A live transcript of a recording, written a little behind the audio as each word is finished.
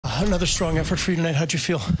Another strong effort for you tonight. How'd you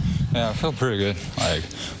feel? Yeah, I feel pretty good. Like,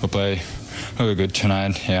 we play really good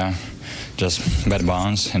tonight, yeah. Just bad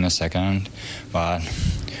bounce in the second, but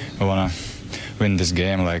we want to win this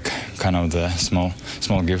game, like kind of the small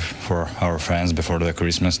gift for our fans before the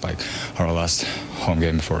Christmas, like our last home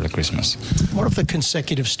game before the Christmas. What have the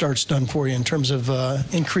consecutive starts done for you in terms of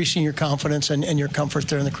increasing your confidence and your comfort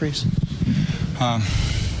there in the crease?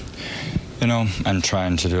 You know, I'm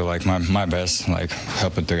trying to do like my best, like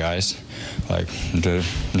helping the guys, like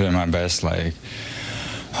doing my best, like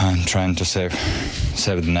I'm trying to save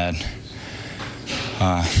the net.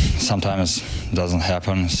 Sometimes it doesn't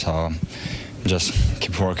happen, so just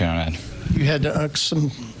keep working on it. You had a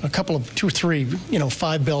couple of 2 or 3,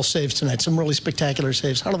 5-bell saves tonight, some really spectacular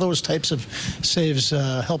saves. How do those types of saves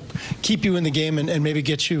help keep you in the game and maybe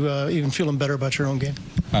get you even feeling better about your own game?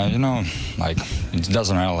 You know, like it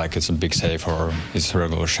doesn't matter like it's a big save or it's a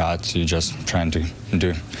regular shot. You're just trying to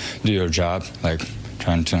do your job, like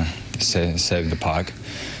trying to save the puck.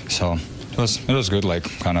 So it was good, like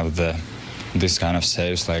kind of this kind of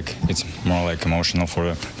saves, like it's more like emotional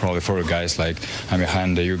probably for the guys. Like I'm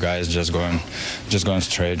behind you guys, just going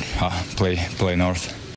straight, play north.